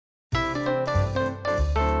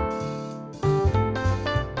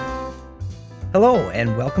Hello,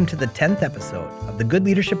 and welcome to the 10th episode of the Good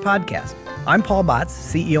Leadership Podcast. I'm Paul Botz,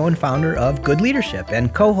 CEO and founder of Good Leadership,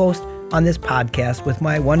 and co-host on this podcast with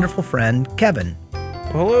my wonderful friend, Kevin.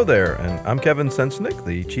 Well, hello there, and I'm Kevin Sensnick,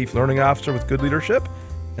 the Chief Learning Officer with Good Leadership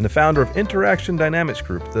and the founder of Interaction Dynamics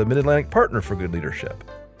Group, the Mid-Atlantic partner for Good Leadership.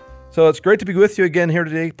 So it's great to be with you again here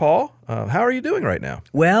today, Paul. How are you doing right now?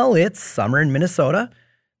 Well, it's summer in Minnesota.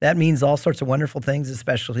 That means all sorts of wonderful things,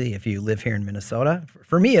 especially if you live here in Minnesota.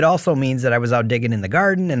 For me, it also means that I was out digging in the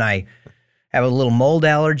garden and I have a little mold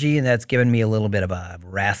allergy, and that's given me a little bit of a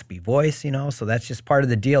raspy voice, so that's just part of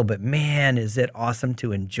the deal. But man, is it awesome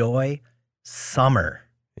to enjoy summer.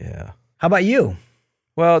 Yeah. How about you?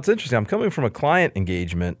 Well, it's interesting. I'm coming from a client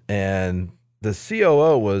engagement, and the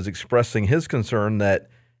COO was expressing his concern that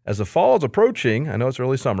as the fall is approaching, I know it's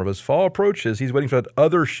early summer, but as fall approaches, he's waiting for that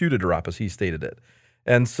other shoe to drop, as he stated it.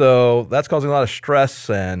 And so that's causing a lot of stress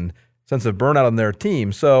and sense of burnout on their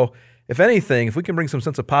team. So if anything, if we can bring some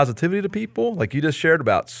sense of positivity to people, like you just shared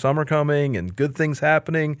about summer coming and good things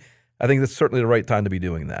happening, I think that's certainly the right time to be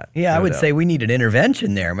doing that. Yeah, I would say we need an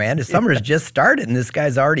intervention there, man. The summer's just started and this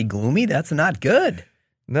guy's already gloomy. That's not good.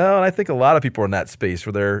 No, and I think a lot of people are in that space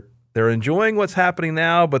where they're enjoying what's happening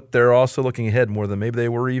now, but they're also looking ahead more than maybe they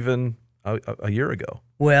were even a year ago.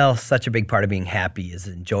 Well, such a big part of being happy is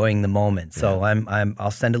enjoying the moment. So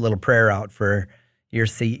I'll send a little prayer out for your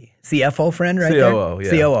CFO friend right COO, there?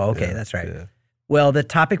 yeah. COO, okay, that's right. Yeah. Well, the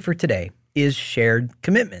topic for today is shared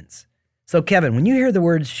commitments. So Kevin, when you hear the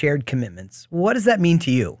words shared commitments, what does that mean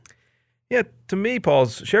to you? Yeah, to me, Paul,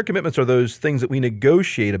 shared commitments are those things that we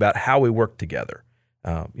negotiate about how we work together.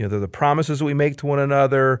 They're the promises that we make to one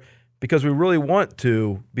another because we really want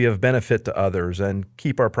to be of benefit to others and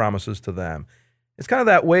keep our promises to them. It's kind of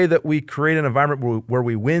that way that we create an environment where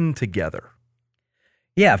we win together.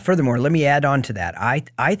 Yeah, furthermore, let me add on to that.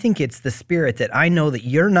 I think it's the spirit that I know that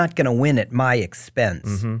you're not going to win at my expense.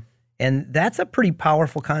 Mm-hmm. And that's a pretty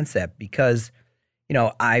powerful concept because,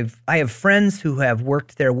 I have friends who have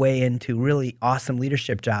worked their way into really awesome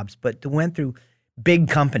leadership jobs, but went through big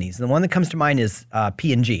companies. The one that comes to mind is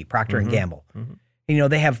P&G, Procter and Gamble. Mm-hmm.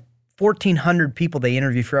 They have 1,400 people they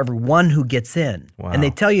interview for every one who gets in. Wow. And they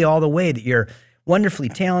tell you all the way that you're wonderfully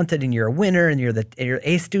talented and you're a winner and you're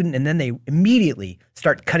A student, and then they immediately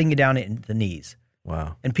start cutting you down at the knees.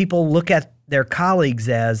 Wow. And people look at their colleagues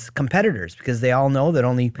as competitors because they all know that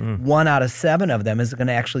only 1 out of 7 of them is going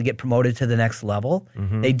to actually get promoted to the next level.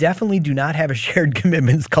 Mm-hmm. They definitely do not have a shared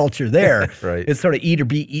commitments culture there. Right. It's sort of eat or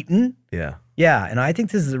be eaten. Yeah. Yeah, and I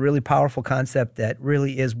think this is a really powerful concept that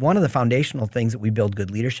really is one of the foundational things that we build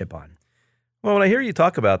good leadership on. Well, when I hear you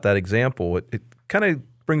talk about that example, it kind of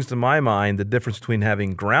brings to my mind the difference between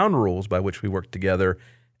having ground rules by which we work together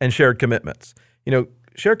and shared commitments.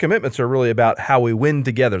 Shared commitments are really about how we win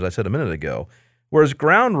together, as I said a minute ago, whereas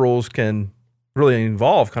ground rules can really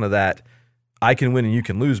involve kind of that I can win and you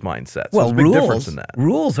can lose mindset. So Well, there's a big difference in that.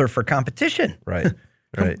 Rules are for competition. Right,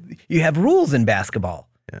 right. You have rules in basketball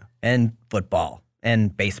Yeah. and football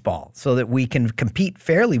and baseball so that we can compete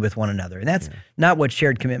fairly with one another. And that's not what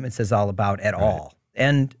shared commitments is all about at all.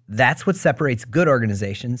 And that's what separates good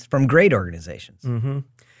organizations from great organizations. Mm-hmm.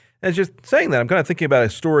 And just saying that, I'm kind of thinking about a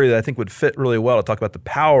story that I think would fit really well to talk about the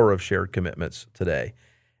power of shared commitments today.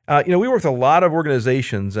 We work with a lot of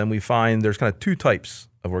organizations, and we find there's kind of 2 types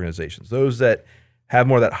of organizations. Those that have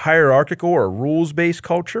more of that hierarchical or rules-based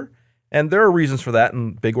culture, and there are reasons for that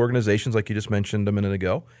in big organizations like you just mentioned a minute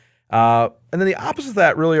ago. And then the opposite of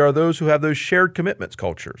that really are those who have those shared commitments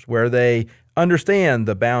cultures, where they understand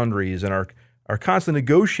the boundaries and are constantly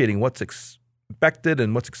negotiating what's expected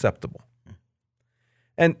and what's acceptable.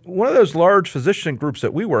 And one of those large physician groups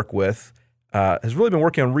that we work with has really been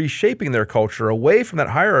working on reshaping their culture away from that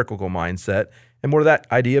hierarchical mindset and more to that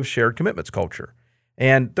idea of shared commitments culture.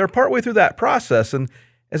 And they're partway through that process. And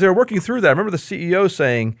as they were working through that, I remember the CEO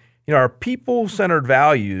saying, our people-centered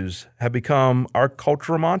values have become our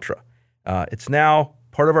cultural mantra. It's now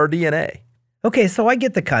part of our DNA. Okay, so I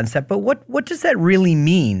get the concept, but what does that really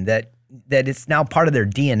mean, that it's now part of their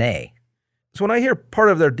DNA? So when I hear part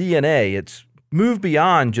of their DNA, it's moved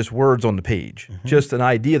beyond just words on the page, just an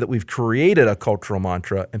idea that we've created a cultural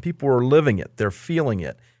mantra and people are living it, they're feeling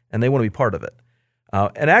it, and they want to be part of it.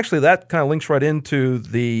 And actually that kind of links right into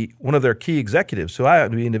one of their key executives who I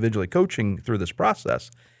happen to be individually coaching through this process.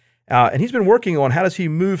 And he's been working on how does he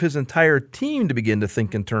move his entire team to begin to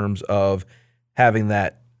think in terms of having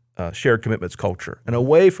that shared commitments culture and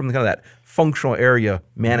away from kind of that functional area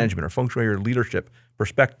management or functional area leadership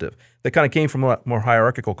perspective that kind of came from a more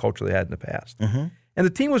hierarchical culture they had in the past. And the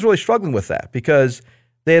team was really struggling with that because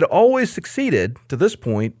they had always succeeded to this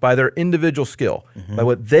point by their individual skill, by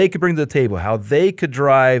what they could bring to the table, how they could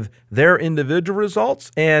drive their individual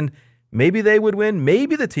results. And maybe they would win,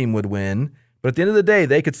 maybe the team would win, but at the end of the day,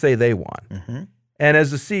 they could say they won. And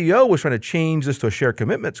as the CEO was trying to change this to a shared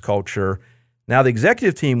commitments culture, now the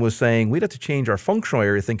executive team was saying we'd have to change our functional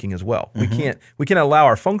area thinking as well. We can't allow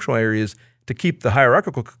our functional areas to keep the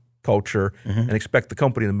hierarchical culture and expect the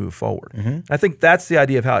company to move forward. I think that's the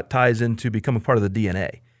idea of how it ties into becoming part of the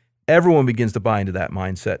DNA. Everyone begins to buy into that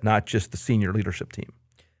mindset, not just the senior leadership team.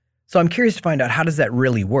 So I'm curious to find out, how does that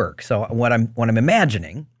really work? So what I'm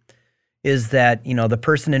imagining is that, the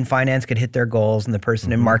person in finance could hit their goals and the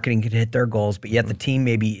person in marketing could hit their goals, but yet the team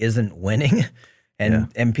maybe isn't winning.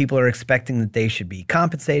 And people are expecting that they should be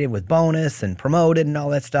compensated with bonus and promoted and all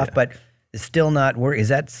that stuff, but it's still not work. Is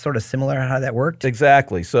that sort of similar to how that worked?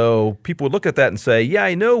 Exactly. So people would look at that and say, yeah,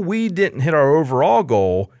 I know we didn't hit our overall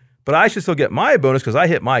goal, but I should still get my bonus because I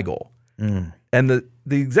hit my goal. And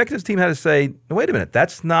the executive team had to say, no, wait a minute,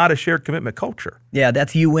 that's not a shared commitment culture. Yeah,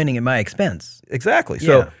 that's you winning at my expense. Exactly.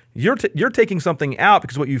 So you're taking something out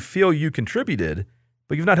because what you feel you contributed,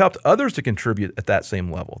 but you've not helped others to contribute at that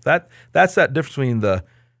same level. That's that difference between the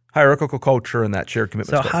hierarchical culture and that shared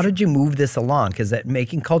commitment culture. So how did you move this along? Because that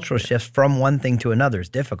making cultural shifts from one thing to another is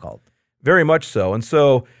difficult. Very much so. And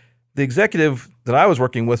so the executive that I was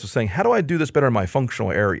working with was saying, how do I do this better in my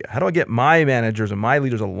functional area? How do I get my managers and my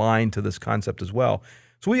leaders aligned to this concept as well?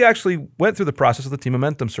 So we actually went through the process of the team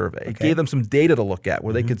momentum survey. It gave them some data to look at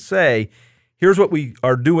where they could say, here's what we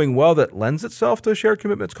are doing well that lends itself to a shared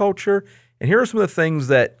commitments culture. And here are some of the things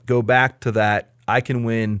that go back to that I can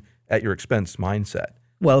win at your expense mindset.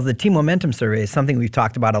 Well, the team momentum survey is something we've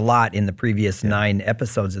talked about a lot in the previous 9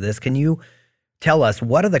 episodes of this. Can you tell us,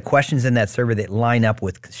 what are the questions in that survey that line up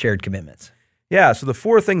with shared commitments? Yeah, so the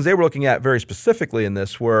 4 things they were looking at very specifically in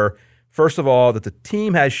this were, first of all, that the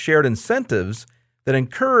team has shared incentives that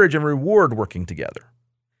encourage and reward working together.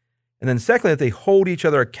 And then secondly, that they hold each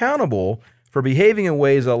other accountable for behaving in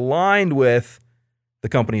ways aligned with the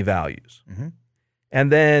company values.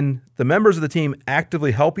 And then the members of the team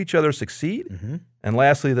actively help each other succeed. And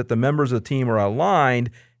lastly, that the members of the team are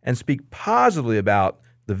aligned and speak positively about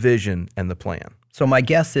the vision and the plan. So my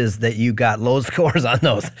guess is that you got low scores on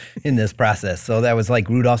those in this process. So that was like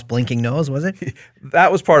Rudolph's blinking nose, was it?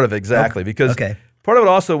 That was part of it, exactly. Because part of it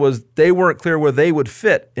also was they weren't clear where they would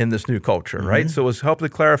fit in this new culture, right? So it was helping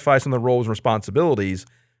to clarify some of the roles and responsibilities,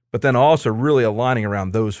 but then also really aligning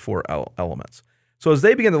around those 4 elements. So as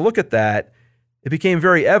they began to look at that, it became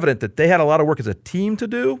very evident that they had a lot of work as a team to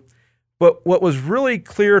do. But what was really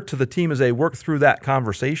clear to the team as they worked through that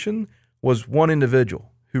conversation was one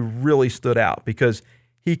individual who really stood out because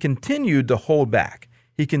he continued to hold back.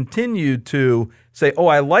 He continued to say, oh,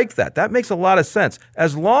 I like that. That makes a lot of sense.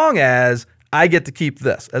 As long as I get to keep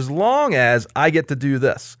this, as long as I get to do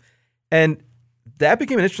this. And that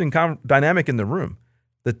became an interesting dynamic in the room.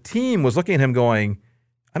 The team was looking at him going,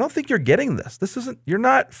 I don't think you're getting this. You're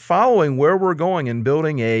not following where we're going in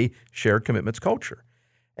building a shared commitments culture.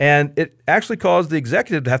 And it actually caused the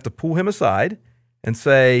executive to have to pull him aside and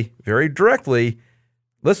say very directly,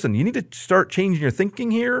 listen, you need to start changing your thinking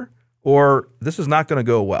here or this is not going to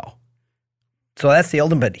go well. So that's the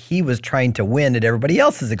ultimate. He was trying to win at everybody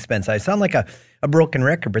else's expense. I sound like a broken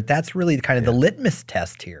record, but that's really kind of the litmus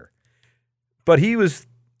test here. But he was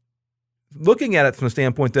looking at it from the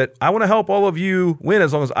standpoint that I want to help all of you win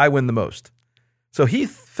as long as I win the most. So he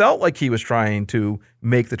felt like he was trying to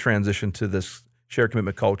make the transition to this shared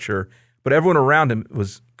commitment culture, but everyone around him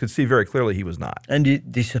could see very clearly he was not. And do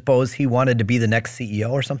you suppose he wanted to be the next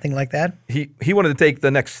CEO or something like that? He wanted to take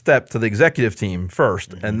the next step to the executive team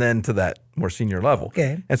first and then to that more senior level.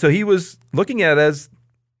 Okay. And so he was looking at it as,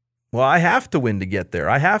 well, I have to win to get there.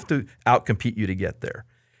 I have to outcompete you to get there.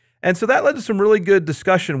 And so that led to some really good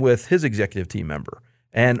discussion with his executive team member.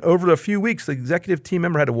 And over a few weeks, the executive team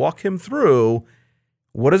member had to walk him through,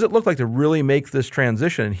 what does it look like to really make this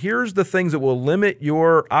transition? And here's the things that will limit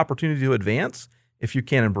your opportunity to advance if you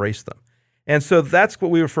can't embrace them. And so that's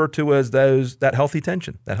what we refer to as that healthy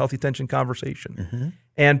tension conversation.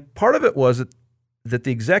 And part of it was that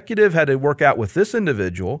the executive had to work out with this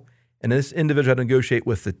individual, and this individual had to negotiate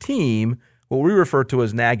with the team what we refer to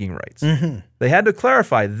as nagging rights. They had to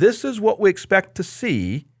clarify, this is what we expect to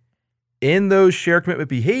see in those shared commitment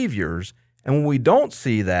behaviors. And when we don't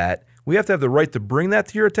see that, we have to have the right to bring that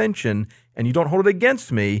to your attention, and you don't hold it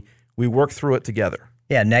against me. We work through it together.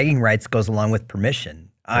 Yeah, nagging rights goes along with permission.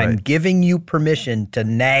 I'm giving you permission to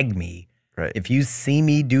nag me. Right. If you see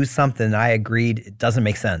me do something I agreed, it doesn't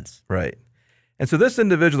make sense. Right. And so this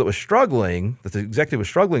individual that was struggling, that the executive was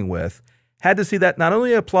struggling with, had to see that not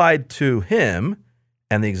only applied to him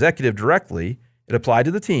and the executive directly, it applied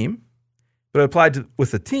to the team, but it applied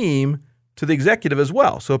with the team to the executive as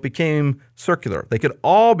well. So it became circular. They could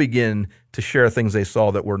all begin to share things they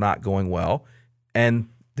saw that were not going well, and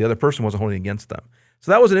the other person wasn't holding against them.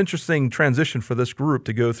 So that was an interesting transition for this group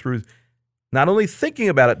to go through, not only thinking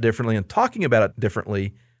about it differently and talking about it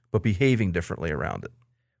differently, but behaving differently around it.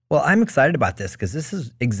 Well, I'm excited about this because this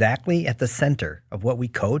is exactly at the center of what we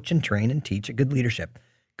coach and train and teach at Good Leadership.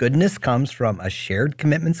 Goodness comes from a shared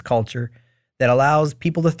commitments culture that allows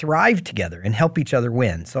people to thrive together and help each other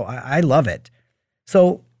win. So I love it.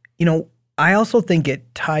 So, I also think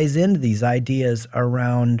it ties into these ideas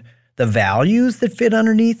around the values that fit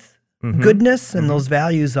underneath goodness, and those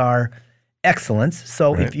values are excellence.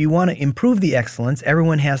 So if you want to improve the excellence,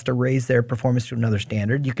 everyone has to raise their performance to another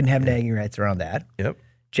standard. You can have nagging rights around that. Yep.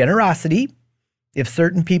 Generosity. If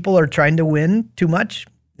certain people are trying to win too much,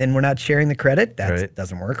 then we're not sharing the credit. That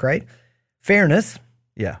doesn't work, right? Fairness.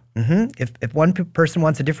 Yeah. If one person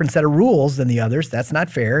wants a different set of rules than the others, that's not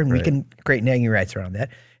fair, and we can create nagging rights around that.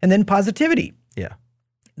 And then positivity. Yeah.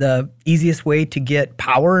 The easiest way to get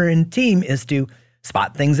power in a team is to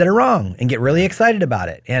spot things that are wrong and get really excited about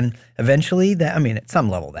it. And eventually at some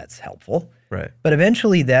level that's helpful. Right. But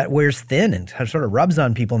eventually that wears thin and sort of rubs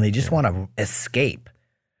on people and they just want to escape.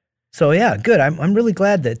 So yeah, good. I'm really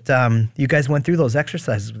glad that you guys went through those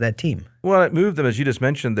exercises with that team. Well, it moved them, as you just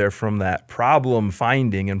mentioned there, from that problem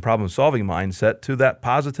finding and problem solving mindset to that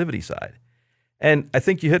positivity side. And I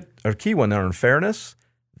think you hit a key one there on fairness.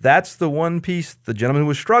 That's the one piece the gentleman who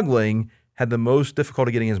was struggling had the most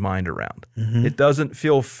difficulty getting his mind around. It doesn't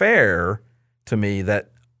feel fair to me that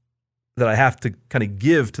I have to kind of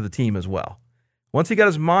give to the team as well. Once he got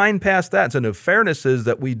his mind past that, so no, fairness is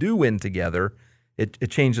that we do win together, it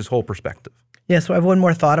changed his whole perspective. Yeah, so I have one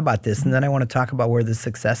more thought about this, and then I want to talk about where the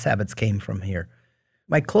success habits came from here.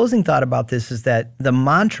 My closing thought about this is that the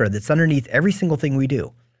mantra that's underneath every single thing we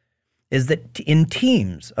do is that in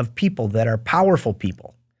teams of people that are powerful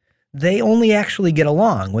people, they only actually get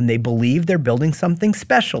along when they believe they're building something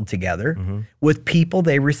special together with people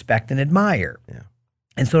they respect and admire. Yeah.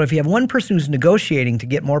 And so if you have one person who's negotiating to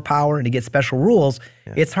get more power and to get special rules,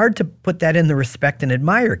 it's hard to put that in the respect and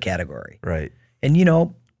admire category. Right. And you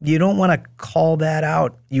don't want to call that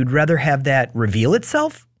out. You'd rather have that reveal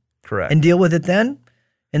itself. Correct. And deal with it then.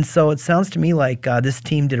 And so it sounds to me like this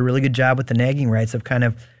team did a really good job with the nagging rights of kind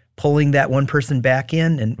of pulling that one person back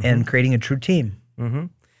in and creating a true team.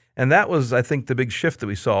 And that was, I think, the big shift that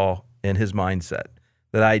we saw in his mindset.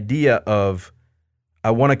 That idea of,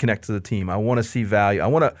 I want to connect to the team. I want to see value.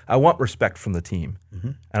 I want respect from the team.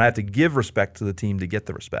 And I have to give respect to the team to get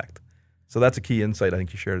the respect. So that's a key insight I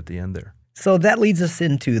think you shared at the end there. So that leads us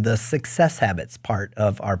into the success habits part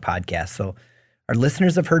of our podcast. So our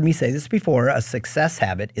listeners have heard me say this before. A success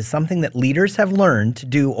habit is something that leaders have learned to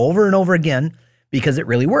do over and over again because it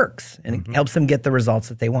really works and it helps them get the results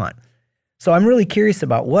that they want. So I'm really curious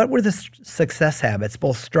about what were the success habits,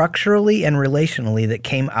 both structurally and relationally, that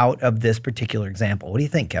came out of this particular example. What do you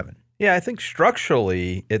think, Kevin? Yeah, I think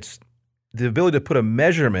structurally, it's the ability to put a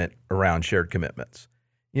measurement around shared commitments.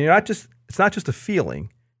 It's not just a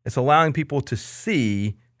feeling. It's allowing people to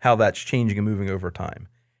see how that's changing and moving over time.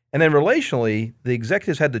 And then relationally, the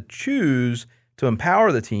executives had to choose to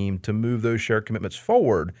empower the team to move those shared commitments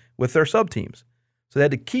forward with their sub-teams. So they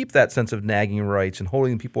had to keep that sense of nagging rights and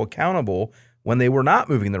holding people accountable when they were not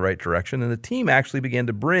moving in the right direction. And the team actually began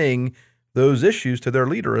to bring those issues to their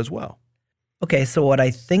leader as well. Okay, so what I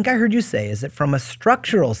think I heard you say is that from a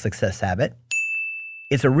structural success habit,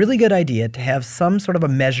 it's a really good idea to have some sort of a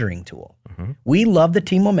measuring tool. We love the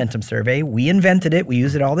Team Momentum Survey. We invented it. We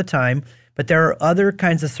use it all the time. But there are other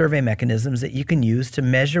kinds of survey mechanisms that you can use to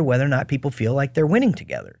measure whether or not people feel like they're winning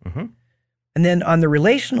together. And then on the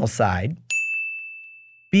relational side,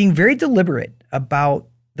 being very deliberate about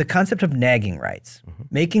the concept of nagging rights,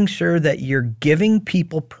 making sure that you're giving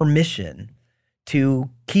people permission to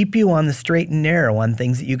keep you on the straight and narrow on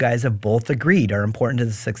things that you guys have both agreed are important to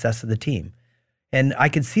the success of the team. And I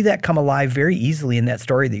could see that come alive very easily in that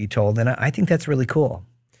story that you told, and I think that's really cool.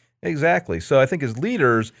 Exactly. So I think as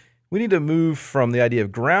leaders, we need to move from the idea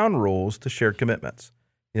of ground rules to shared commitments.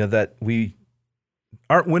 That we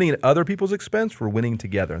aren't winning at other people's expense, we're winning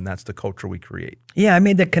together, and that's the culture we create. Yeah, I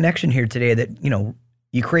made the connection here today that,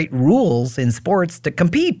 you create rules in sports to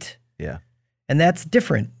compete. Yeah. And that's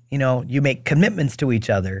different. You make commitments to each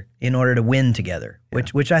other in order to win together,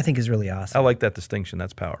 which I think is really awesome. I like that distinction.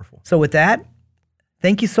 That's powerful. So with that,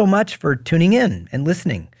 thank you so much for tuning in and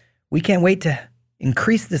listening. We can't wait to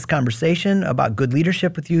increase this conversation about good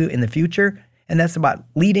leadership with you in the future, and that's about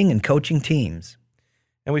leading and coaching teams.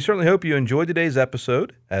 And we certainly hope you enjoyed today's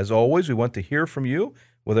episode. As always, we want to hear from you,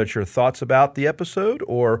 whether it's your thoughts about the episode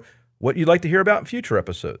or what you'd like to hear about in future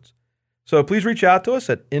episodes. So please reach out to us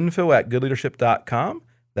at info@goodleadership.com.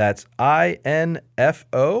 That's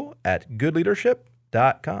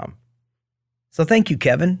info@goodleadership.com. So thank you,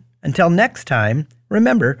 Kevin. Until next time,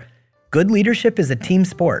 remember, good leadership is a team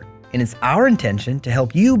sport, and it's our intention to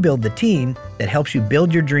help you build the team that helps you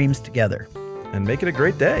build your dreams together. And make it a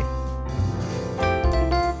great day.